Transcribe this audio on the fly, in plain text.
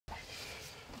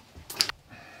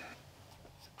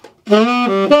So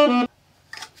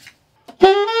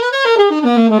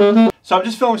I'm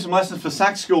just filming some lessons for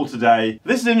sax school today.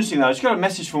 This is interesting though. I just got a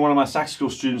message from one of my sax school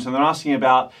students and they're asking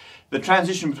about the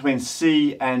transition between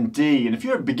C and D. And if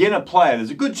you're a beginner player,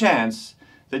 there's a good chance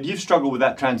that you've struggled with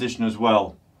that transition as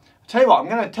well. I'll tell you what, I'm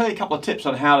going to tell you a couple of tips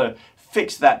on how to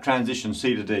fix that transition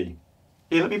C to D.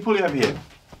 Here, let me pull you over here.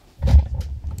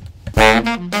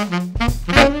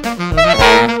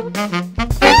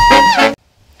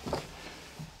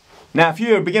 Now, if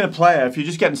you're a beginner player, if you're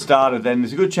just getting started, then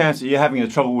there's a good chance that you're having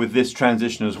trouble with this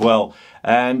transition as well.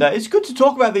 And it's good to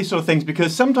talk about these sort of things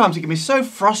because sometimes it can be so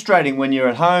frustrating when you're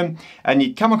at home and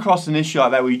you come across an issue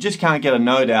like that where you just can't get a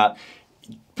note out.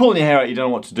 Pulling your hair out, you don't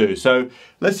know what to do. So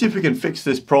let's see if we can fix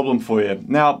this problem for you.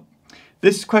 Now,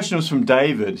 this question was from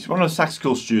David. He's one of the sax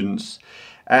school students.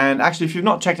 And actually, if you've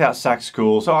not checked out sax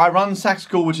school, so I run sax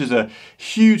school, which is a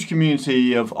huge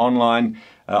community of online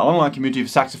community of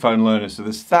saxophone learners. So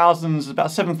there's thousands,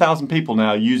 about 7,000 people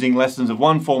now using lessons of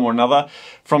one form or another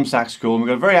from sax school. And we've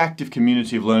got a very active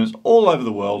community of learners all over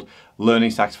the world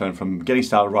learning saxophone from getting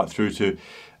started right through to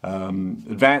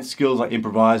advanced skills like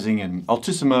improvising and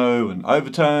altissimo and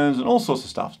overtones and all sorts of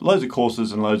stuff. Loads of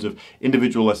courses and loads of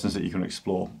individual lessons that you can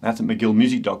explore. That's at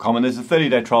McGillmusic.com and there's a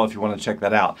 30-day trial if you want to check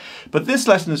that out. But this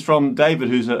lesson is from David,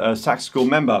 who's a sax school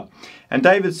member. And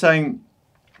David's saying,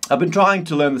 I've been trying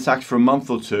to learn the sax for a month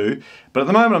or two, but at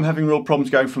the moment I'm having real problems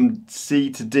going from C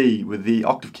to D with the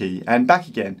octave key and back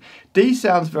again. D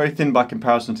sounds very thin by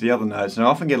comparison to the other notes and I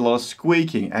often get a lot of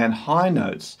squeaking and high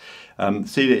notes.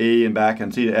 C to E and back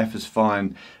and C to F is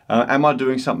fine. Am I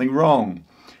doing something wrong?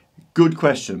 Good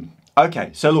question.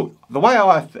 Okay, so look, the way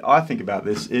I think about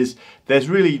this is there's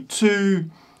really two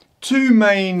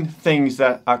main things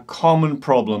that are common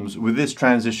problems with this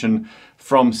transition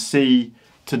from C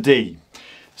to D.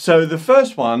 So the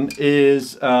first one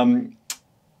is something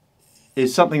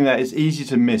that is easy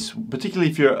to miss, particularly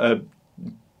if you're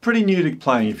pretty new to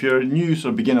playing, if you're a new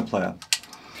sort of beginner player.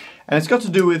 And it's got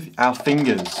to do with our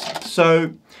fingers.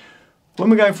 So when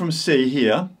we're going from C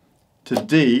here to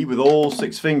D with all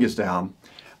 6 fingers down,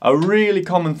 a really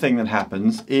common thing that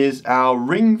happens is our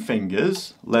ring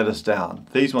fingers let us down.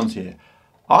 These ones here.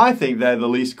 I think they're the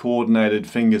least coordinated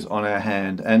fingers on our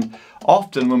hand. And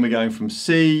often when we're going from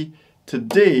C to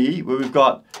D, where we've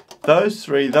got those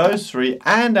three,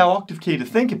 and our octave key to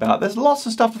think about, there's lots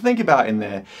of stuff to think about in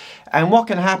there. And what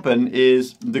can happen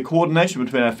is the coordination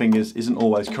between our fingers isn't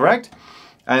always correct.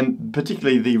 And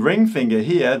particularly the ring finger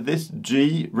here, this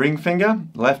G ring finger,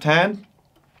 left hand,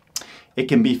 it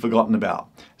can be forgotten about.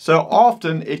 So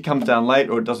often it comes down late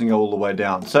or it doesn't go all the way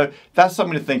down. So that's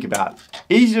something to think about.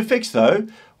 Easy to fix though.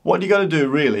 What you got to do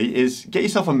really is get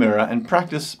yourself a mirror and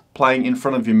practice playing in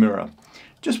front of your mirror.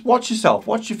 Just watch yourself,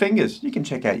 watch your fingers. You can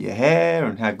check out your hair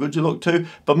and how good you look too,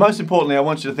 but most importantly, I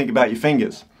want you to think about your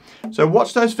fingers. So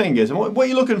watch those fingers, and what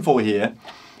you're looking for here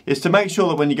is to make sure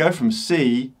that when you go from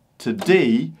C to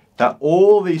D, that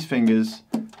all these fingers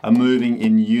are moving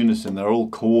in unison, they're all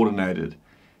coordinated.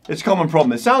 It's a common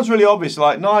problem. It sounds really obvious,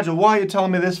 like, Nigel, why are you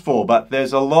telling me this for? But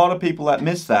there's a lot of people that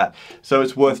miss that, so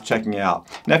it's worth checking out.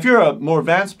 Now, if you're a more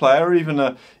advanced player, or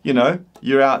even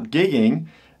you're out gigging,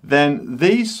 then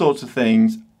these sorts of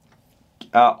things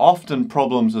are often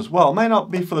problems as well. May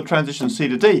not be for the transition C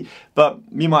to D, but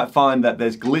you might find that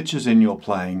there's glitches in your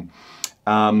playing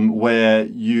where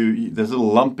there's a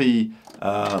little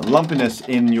lumpiness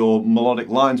in your melodic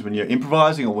lines when you're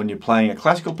improvising or when you're playing a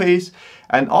classical piece.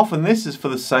 And often this is for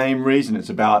the same reason. It's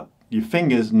about your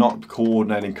fingers not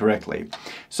coordinating correctly.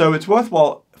 So it's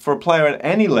worthwhile for a player at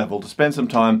any level to spend some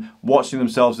time watching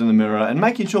themselves in the mirror and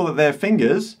making sure that their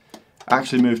fingers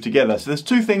actually move together. So there's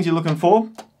 2 things you're looking for: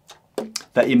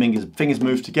 that your fingers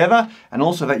move together, and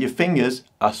also that your fingers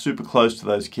are super close to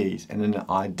those keys. And in an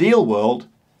ideal world,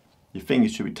 your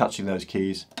fingers should be touching those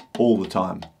keys all the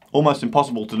time. Almost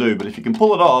impossible to do, but if you can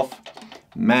pull it off,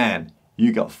 man,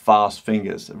 you got fast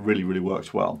fingers. It really, really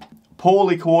works well.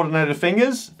 Poorly coordinated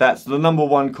fingers, that's the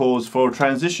 #1 cause for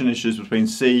transition issues between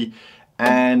C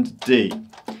and D.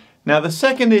 Now the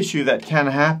second issue that can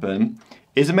happen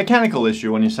is a mechanical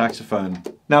issue on your saxophone.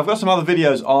 Now I've got some other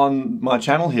videos on my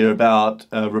channel here about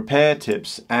repair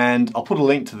tips, and I'll put a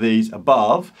link to these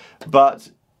above,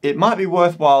 but it might be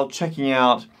worthwhile checking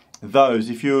out those.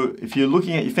 If you're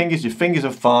looking at your fingers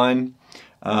are fine,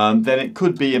 then it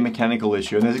could be a mechanical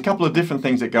issue. And there's a couple of different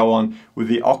things that go on with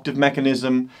the octave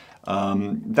mechanism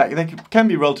that can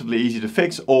be relatively easy to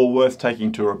fix or worth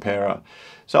taking to a repairer.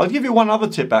 So I'll give you one other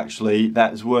tip actually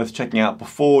that is worth checking out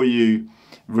before you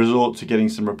resort to getting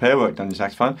some repair work done on your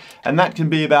saxophone, and that can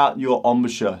be about your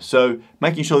embouchure. So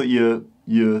making sure that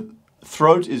your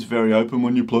throat is very open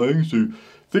when you're playing, so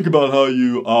Think about how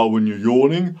you are when you're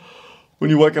yawning. When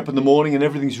you wake up in the morning and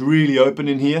everything's really open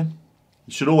in here.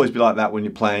 It should always be like that when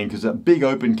you're playing, because a big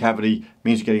open cavity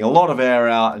means you're getting a lot of air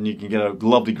out and you can get a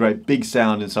lovely, great big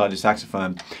sound inside your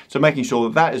saxophone. So making sure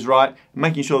that that is right,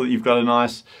 making sure that you've got a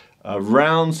nice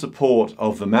round support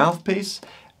of the mouthpiece,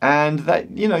 and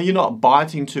that you're not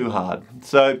biting too hard.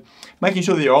 So making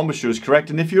sure that your embouchure is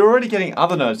correct, and if you're already getting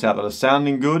other notes out that are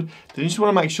sounding good, then you just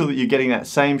want to make sure that you're getting that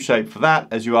same shape for that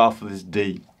as you are for this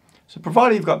D. So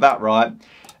provided you've got that right,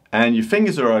 and your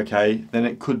fingers are okay, then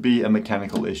it could be a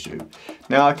mechanical issue.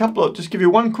 Now just give you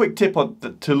one quick tip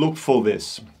to look for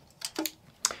this.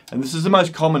 And this is the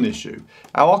most common issue.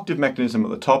 Our octave mechanism at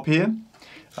the top here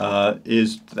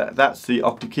that's the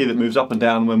octave key that moves up and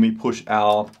down when we push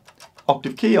our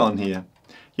octave key on here.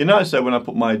 You notice that when I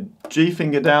put my G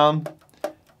finger down,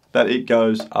 that it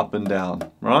goes up and down,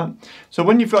 right? So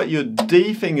when you've got your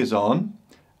D fingers on,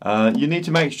 you need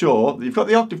to make sure that you've got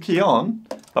the octave key on,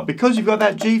 but because you've got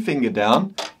that G finger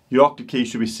down, your octave key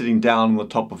should be sitting down on the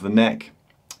top of the neck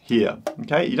here,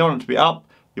 okay? You don't want it to be up,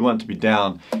 you want it to be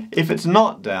down. If it's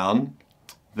not down,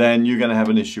 then you're going to have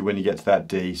an issue when you get to that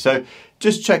D. So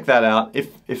just check that out.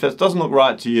 If that doesn't look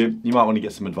right to you, you might want to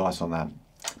get some advice on that.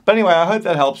 But anyway, I hope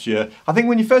that helps you. I think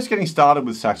when you're first getting started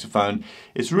with saxophone,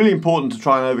 it's really important to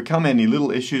try and overcome any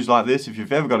little issues like this. If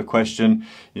you've ever got a question,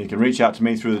 you can reach out to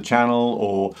me through the channel,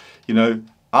 or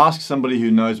ask somebody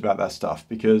who knows about that stuff,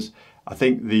 because I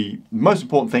think the most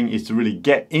important thing is to really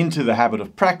get into the habit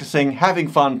of practicing, having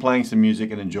fun, playing some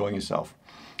music and enjoying yourself.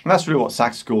 And that's really what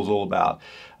sax school is all about.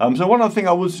 So one other thing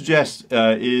I would suggest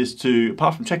is to,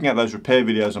 apart from checking out those repair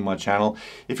videos on my channel,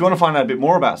 if you want to find out a bit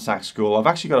more about sax school, I've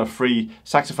actually got a free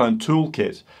saxophone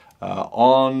toolkit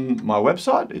on my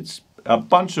website. It's a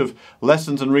bunch of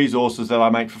lessons and resources that I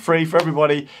make for free for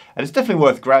everybody, and it's definitely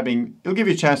worth grabbing. It'll give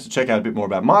you a chance to check out a bit more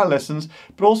about my lessons,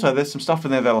 but also there's some stuff in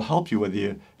there that'll help you whether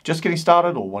you're just getting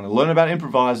started or want to learn about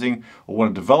improvising or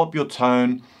want to develop your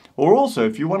tone, or also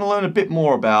if you want to learn a bit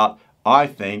more about, I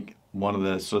think, one of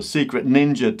the sort of secret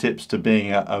ninja tips to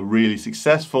being a really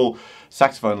successful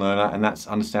saxophone learner, and that's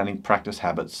understanding practice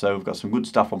habits. So we've got some good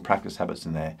stuff on practice habits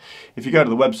in there. If you go to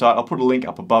the website, I'll put a link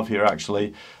up above here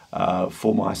actually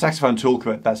for my saxophone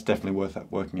toolkit. That's definitely worth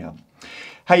working out.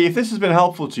 Hey, if this has been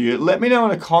helpful to you, let me know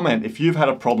in a comment if you've had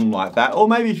a problem like that, or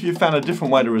maybe if you've found a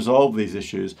different way to resolve these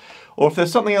issues, or if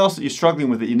there's something else that you're struggling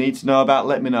with that you need to know about,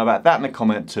 let me know about that in a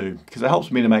comment too, because it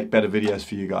helps me to make better videos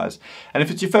for you guys. And if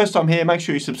it's your first time here, make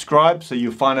sure you subscribe so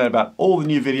you'll find out about all the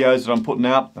new videos that I'm putting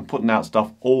out. I'm putting out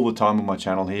stuff all the time on my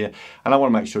channel here, and I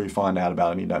want to make sure you find out about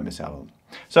them and you don't miss out on them.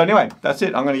 So anyway, that's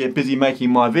it. I'm going to get busy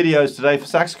making my videos today for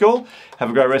Sax School.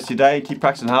 Have a great rest of your day. Keep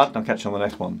practicing hard, and I'll catch you on the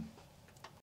next one.